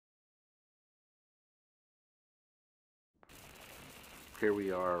Here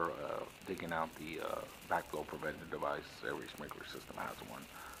we are digging out the backflow prevention device. Every sprinkler system has one.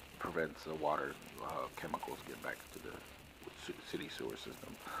 Prevents the water chemicals get back to the city sewer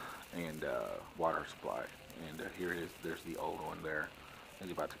system and water supply. And here it is. There's the old one there. He's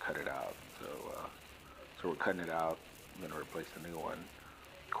about to cut it out. So we're cutting it out. I'm going to replace the new one.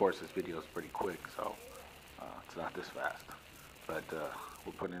 Of course, this video is pretty quick, so it's not this fast. But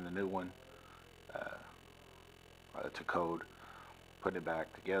we're putting in the new one to code, putting it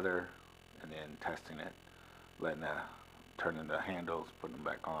back together, and then testing it, turning the handles, putting them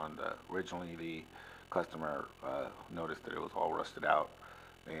back on. Originally, the customer noticed that it was all rusted out,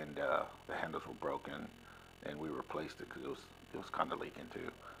 and the handles were broken, and we replaced it because it was kind of leaking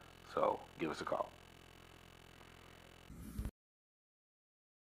too. So give us a call.